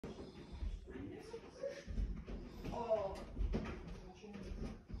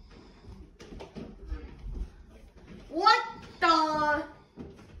What the?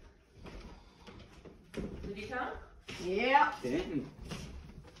 Did you count? Yeah. Didn't.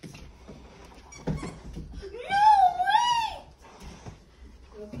 No way!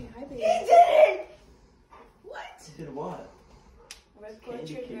 Okay, hi, baby. He did it! What? Did what? With Candy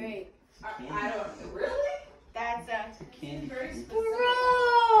butcher cane. grape. I don't. Really? That's Candy. Very cane. specific.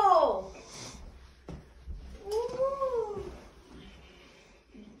 Bro! Woo.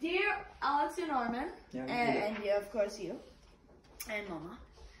 Dear Alex and Armin, Yeah, and yeah, of course you, and Mama,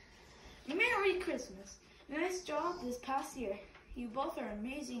 Merry Christmas. Nice job this past year. You both are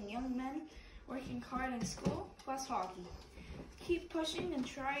amazing young men working hard in school plus hockey. Keep pushing and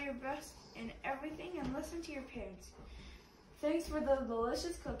try your best in everything and listen to your parents. Thanks for the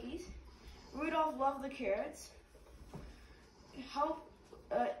delicious cookies. Rudolph loved the carrots. It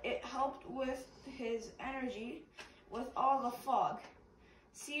helped with his energy with all the fog.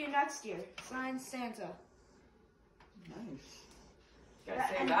 See you next year. Signed, Santa. Nice. Gotta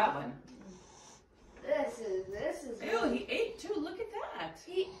say that one. This is. Ew, he ate too. Look at that.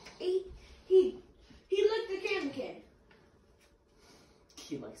 He licked the candy cane.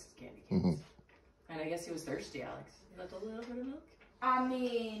 He likes candy canes. And I guess he was thirsty, Alex. You left a little bit of milk? I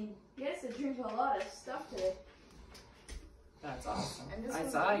mean, he has to drink a lot of stuff today. That's awesome. And this I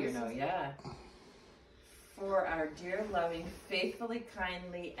was saw, delicious. yeah. For our dear, loving, faithfully,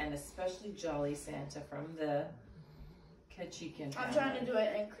 kindly, and especially jolly Santa from the Khachikian family. I'm trying to do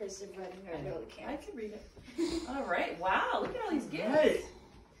it in cursive writing. I really I can't. can read it. All right. Wow. Look at all these gifts. Right.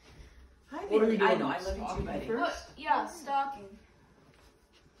 Hi, What are baby. we doing? I know. I love you too, Stocking buddy. first? What? Yeah, stocking.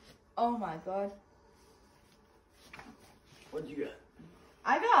 Oh my god. What you got?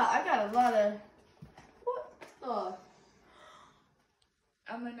 I got a lot of. What the?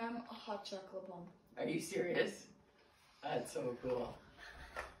 M&M hot chocolate bomb. Are you serious? That's so cool.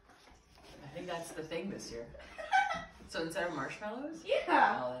 I think that's the thing this year. So instead of marshmallows?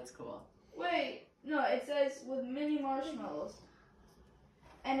 Yeah. Oh, that's cool. Wait, no, it says with mini marshmallows.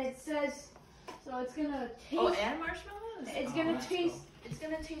 And it says, so it's gonna taste. Oh, and marshmallows? It's Oh, gonna that's taste. cool. It's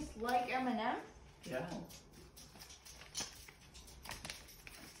gonna taste like M&M. Yeah.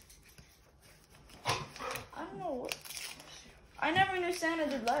 I don't know what. I never knew Santa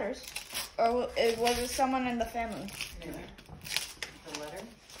did letters, or was it someone in the family? Maybe. The letter?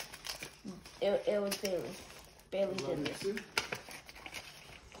 It was Bailey. Bailey did this.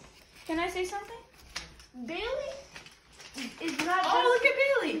 Can I say something? Bailey is not. Oh, look at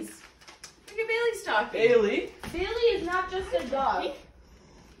Bailey's. Look at Bailey's talking. Bailey. Bailey is not just a dog.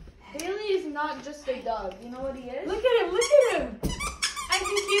 Bailey is not just a dog. You know what he is? Look at him. Look at him. I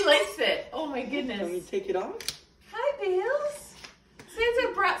think he likes it. Oh my Can we goodness. take it off? Hi, Bales.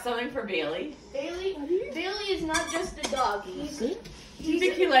 Santa brought something for Bailey. Bailey is not just a dog. Do you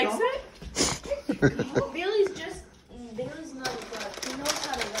think he likes it? Bailey's not a dog. He knows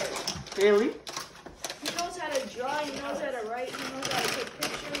how to write. Bailey. He knows how to draw. He knows how to write. He knows how to take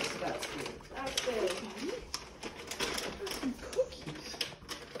pictures. That's cute. That's Bailey. Some cookies.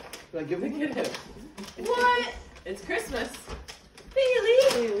 Do I give Look him at him. What? It's Christmas. Bailey.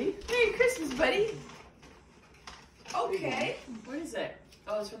 Bailey. Merry Christmas, buddy. Okay. What is it?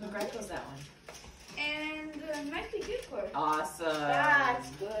 Oh, it's from the Greco's, that one. And might be good for it. Awesome. That's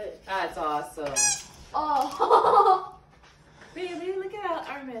good. That's awesome. Oh. Bailey, look at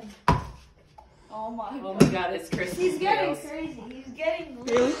Armin. Oh my Oh god. my god, it's Christmas. He's getting Bales. crazy. He's getting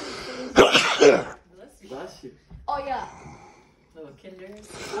Bailey. crazy. Bless you. Bless you. Oh yeah. Little Kinders.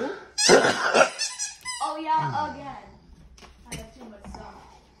 Oh yeah, again. I have too much stuff.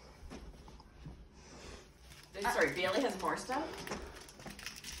 Sorry, Bailey has more stuff?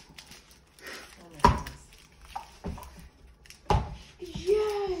 Oh my goodness.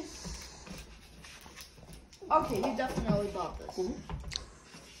 Yes. Okay, you definitely bought this. Mhm.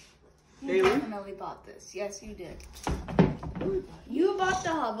 You Bailey? definitely bought this. Yes, you did. You bought the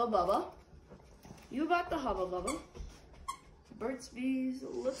Hubba Bubba. You bought the Hubba Bubba. Burt's Bees.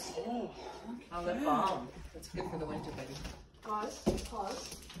 Let's Oh, Oh, the balm. That's good for the winter, buddy. pause.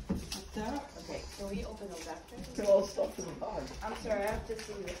 Pause. what's that? Okay, can we open those after? Look at all the stuff in the bag. I'm sorry, I have to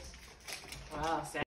see this. Wow,